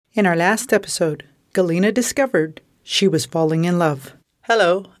In our last episode, Galena discovered she was falling in love.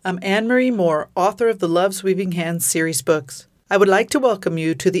 Hello, I'm Anne-Marie Moore, author of the Love's Weaving Hands series books. I would like to welcome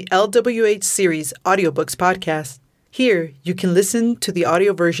you to the LWH series audiobooks podcast. Here, you can listen to the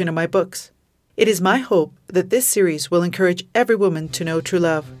audio version of my books. It is my hope that this series will encourage every woman to know true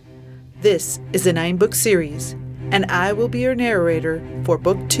love. This is a 9-book series, and I will be your narrator for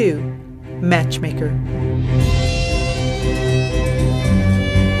Book 2, Matchmaker.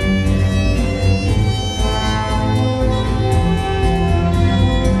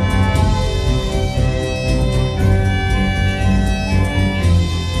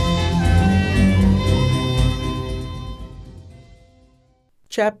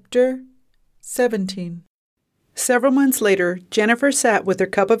 Chapter 17. Several months later, Jennifer sat with her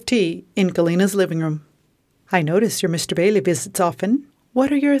cup of tea in Galena's living room. "I notice your Mr. Bailey visits often.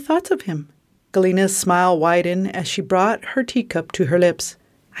 What are your thoughts of him?" Galena's smile widened as she brought her teacup to her lips.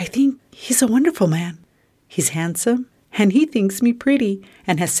 "I think he's a wonderful man. He's handsome, and he thinks me pretty,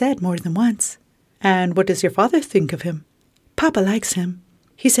 and has said more than once." "And what does your father think of him?" "Papa likes him.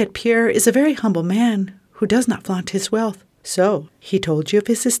 He said Pierre is a very humble man who does not flaunt his wealth." "So, he told you of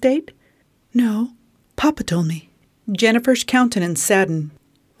his estate?" "No, Papa told me." Jennifer's countenance saddened.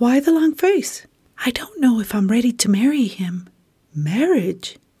 "Why the long face?" "I don't know if I'm ready to marry him."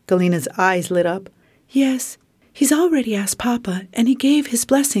 "Marriage?" Galena's eyes lit up. "Yes, he's already asked Papa, and he gave his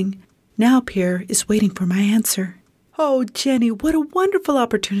blessing. Now Pierre is waiting for my answer." "Oh, Jenny, what a wonderful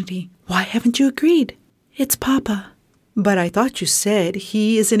opportunity. Why haven't you agreed?" "It's Papa." "But I thought you said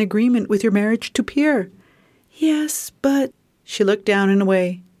he is in agreement with your marriage to Pierre." "Yes, but—" She looked down and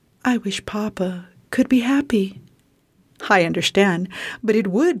away. "I wish Papa could be happy." "I understand, but it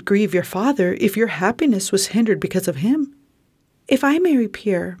would grieve your father if your happiness was hindered because of him." "If I marry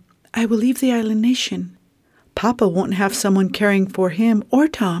Pierre, I will leave the island nation. Papa won't have someone caring for him or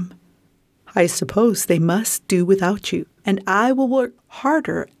Tom." "I suppose they must do without you, and I will work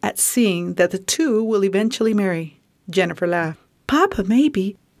harder at seeing that the two will eventually marry." Jennifer laughed. "Papa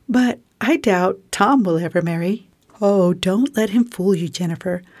maybe, but I doubt Tom will ever marry." "Oh, don't let him fool you,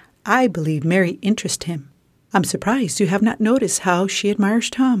 Jennifer. I believe Mary interests him. I'm surprised you have not noticed how she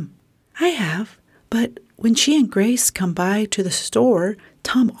admires Tom." "I have, but when she and Grace come by to the store,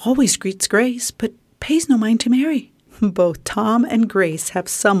 Tom always greets Grace, but pays no mind to Mary." "Both Tom and Grace have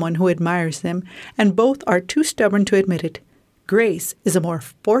someone who admires them, and both are too stubborn to admit it. Grace is more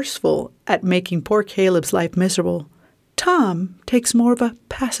forceful at making poor Caleb's life miserable. Tom takes more of a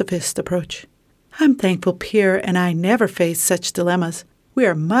pacifist approach. I'm thankful Pierre and I never faced such dilemmas. We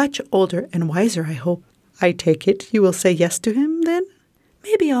are much older and wiser, I hope." "I take it you will say yes to him, then?"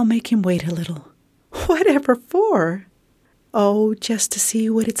 "Maybe I'll make him wait a little." "Whatever for?" "Oh, just to see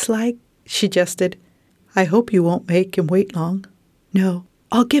what it's like," she jested. "I hope you won't make him wait long." "No,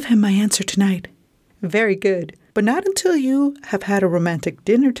 I'll give him my answer tonight." "Very good, but not until you have had a romantic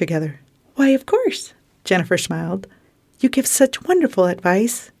dinner together." "Why, of course." Jennifer smiled. "You give such wonderful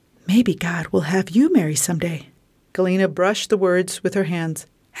advice. Maybe God will have you marry someday." Galena brushed the words with her hands.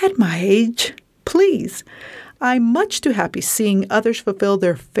 "At my age? Please. I'm much too happy seeing others fulfill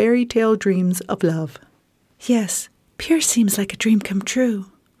their fairy tale dreams of love." "Yes, Pierre seems like a dream come true.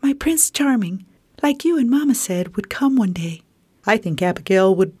 My Prince Charming, like you and Mama said, would come one day." "I think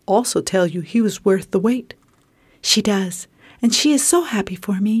Abigail would also tell you he was worth the wait." "She does, and she is so happy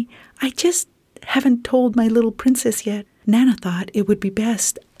for me. I just haven't told my little princess yet. Nana thought it would be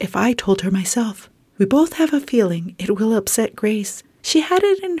best if I told her myself. We both have a feeling it will upset Grace. She had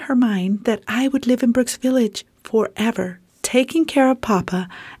it in her mind that I would live in Brooks Village forever, taking care of Papa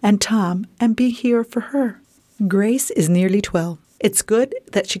and Tom and be here for her. Grace is nearly 12. It's good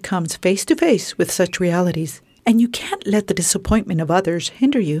that she comes face to face with such realities, and you can't let the disappointment of others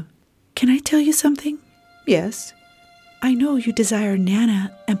hinder you." "Can I tell you something?" "Yes." "I know you desire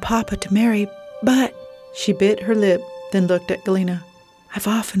Nana and Papa to marry, but—" She bit her lip, then looked at Galena. "I've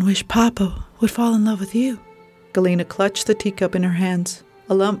often wished Papa would fall in love with you." Galena clutched the teacup in her hands.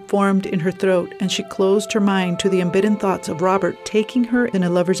 A lump formed in her throat, and she closed her mind to the unbidden thoughts of Robert taking her in a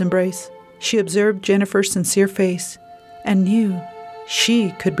lover's embrace. She observed Jennifer's sincere face, and knew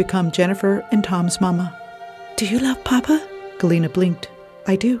she could become Jennifer and Tom's mama. "Do you love Papa?" Galena blinked.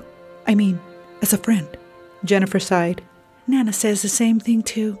 "I do. I mean, as a friend." Jennifer sighed. "Nana says the same thing,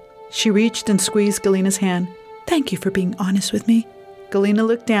 too." She reached and squeezed Galena's hand. "Thank you for being honest with me." Galena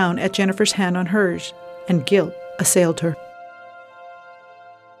looked down at Jennifer's hand on hers, and guilt assailed her.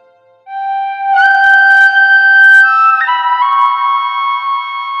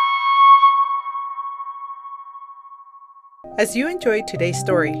 As you enjoyed today's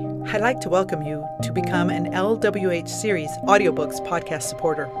story, I'd like to welcome you to become an LWH Series Audiobooks podcast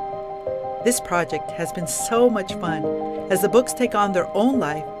supporter. This project has been so much fun as the books take on their own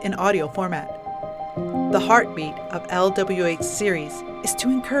life in audio format. The heartbeat of LWH Series is to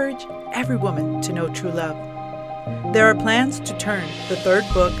encourage every woman to know true love. There are plans to turn the third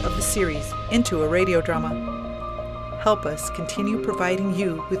book of the series into a radio drama. Help us continue providing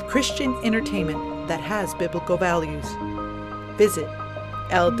you with Christian entertainment that has biblical values. Visit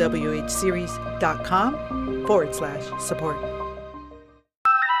lwhseries.com/support.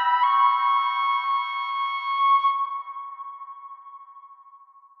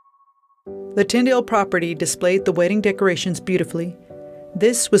 The Tyndale property displayed the wedding decorations beautifully.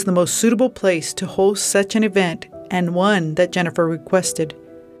 This was the most suitable place to host such an event, and one that Jennifer requested.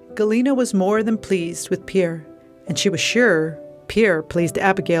 Galina was more than pleased with Pierre, and she was sure Pierre pleased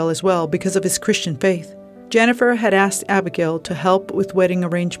Abigail as well because of his Christian faith. Jennifer had asked Abigail to help with wedding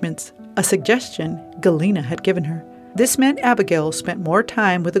arrangements, a suggestion Galina had given her. This meant Abigail spent more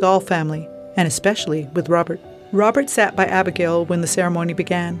time with the Gall family, and especially with Robert. Robert sat by Abigail when the ceremony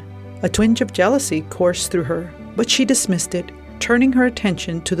began. A twinge of jealousy coursed through her, but she dismissed it, turning her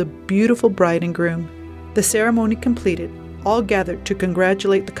attention to the beautiful bride and groom. The ceremony completed, all gathered to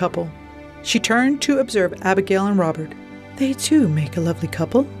congratulate the couple. She turned to observe Abigail and Robert. They too make a lovely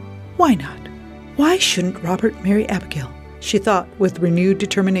couple. Why not? Why shouldn't Robert marry Abigail? She thought with renewed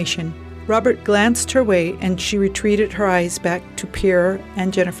determination. Robert glanced her way and she retreated her eyes back to Pierre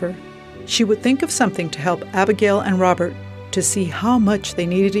and Jennifer. She would think of something to help Abigail and Robert to see how much they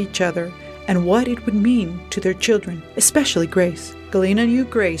needed each other and what it would mean to their children, especially Grace. Galina knew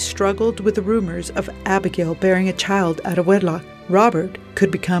Grace struggled with the rumors of Abigail bearing a child out of wedlock. Robert could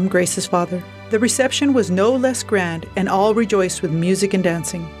become Grace's father. The reception was no less grand, and all rejoiced with music and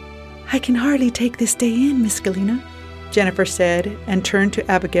dancing. "I can hardly take this day in, Miss Galina," Jennifer said, and turned to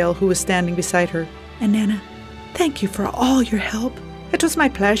Abigail, who was standing beside her. "And Nana, thank you for all your help. It was my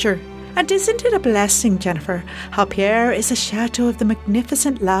pleasure. And isn't it a blessing, Jennifer, how Pierre is a shadow of the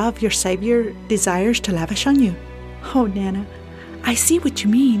magnificent love your Saviour desires to lavish on you? Oh, Nana, I see what you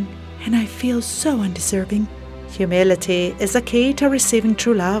mean, and I feel so undeserving. Humility is the key to receiving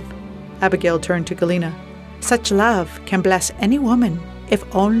true love." Abigail turned to Galina. "Such love can bless any woman if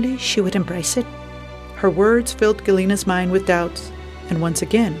only she would embrace it." Her words filled Galina's mind with doubts, and once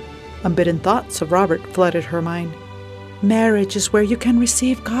again, unbidden thoughts of Robert flooded her mind. Marriage is where you can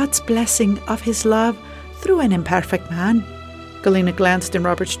receive God's blessing of His love through an imperfect man. Galina glanced in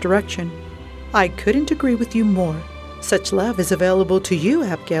Robert's direction. "I couldn't agree with you more. Such love is available to you,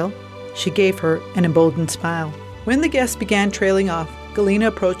 Abigail." She gave her an emboldened smile. When the guests began trailing off, Galina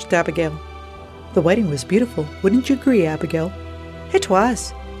approached Abigail. "The wedding was beautiful. Wouldn't you agree, Abigail?" "It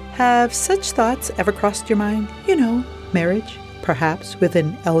was. Have such thoughts ever crossed your mind? You know, marriage, perhaps with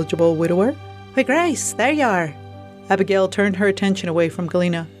an eligible widower?" "Why, Grace, there you are." Abigail turned her attention away from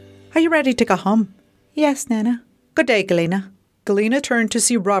Galina. "Are you ready to go home?" "Yes, Nana." "Good day, Galina." Galina turned to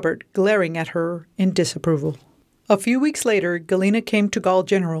see Robert glaring at her in disapproval. A few weeks later, Galina came to Gall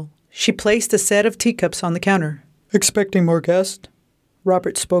General. She placed a set of teacups on the counter. "Expecting more guests?"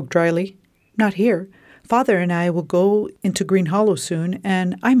 Robert spoke dryly. "Not here. Father and I will go into Green Hollow soon,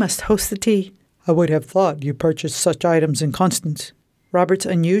 and I must host the tea." "I would have thought you purchased such items in Constance." Robert's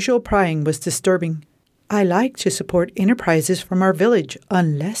unusual prying was disturbing. "I like to support enterprises from our village,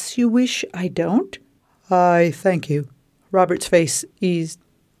 unless you wish I don't." "I thank you." Robert's face eased.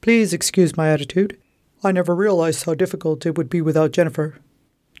 "Please excuse my attitude. I never realized how difficult it would be without Jennifer."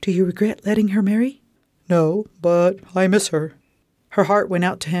 "Do you regret letting her marry?" "No, but I miss her." Her heart went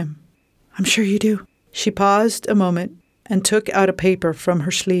out to him. "I'm sure you do." She paused a moment and took out a paper from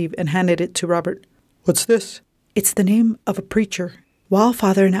her sleeve and handed it to Robert. "What's this?" "It's the name of a preacher. While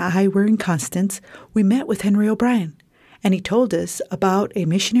Father and I were in Constance, we met with Henry O'Brien, and he told us about a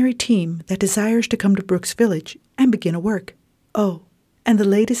missionary team that desires to come to Brooks Village and begin a work. Oh, and the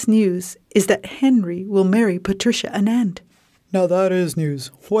latest news is that Henry will marry Patricia Anand." "Now that is news.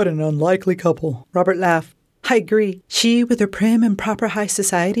 What an unlikely couple." Robert laughed. "I agree. She with her prim and proper high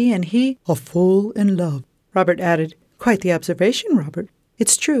society, and he a fool in love." Robert added, "Quite the observation, Robert.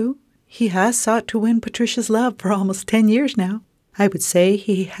 It's true. He has sought to win Patricia's love for almost 10 years now. I would say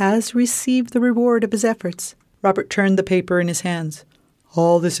he has received the reward of his efforts." Robert turned the paper in his hands.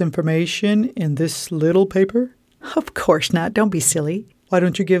 "All this information in this little paper?" "Of course not. Don't be silly." "Why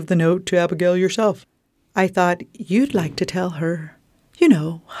don't you give the note to Abigail yourself?" "I thought you'd like to tell her. You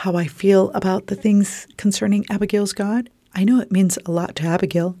know how I feel about the things concerning Abigail's God. I know it means a lot to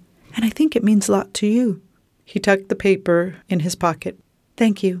Abigail, and I think it means a lot to you." He tucked the paper in his pocket.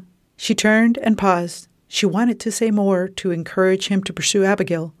 "Thank you." She turned and paused. She wanted to say more to encourage him to pursue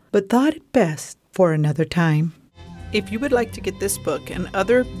Abigail, but thought it best for another time. If you would like to get this book and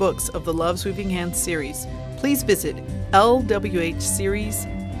other books of the Love's Weaving Hands series, please visit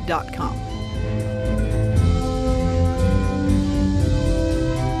lwhseries.com.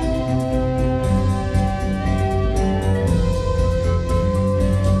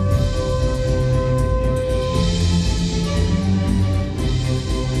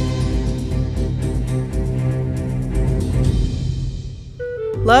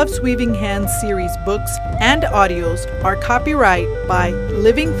 Love's Weaving Hands series books and audios are copyright by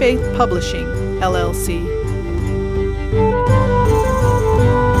Living Faith Publishing, LLC.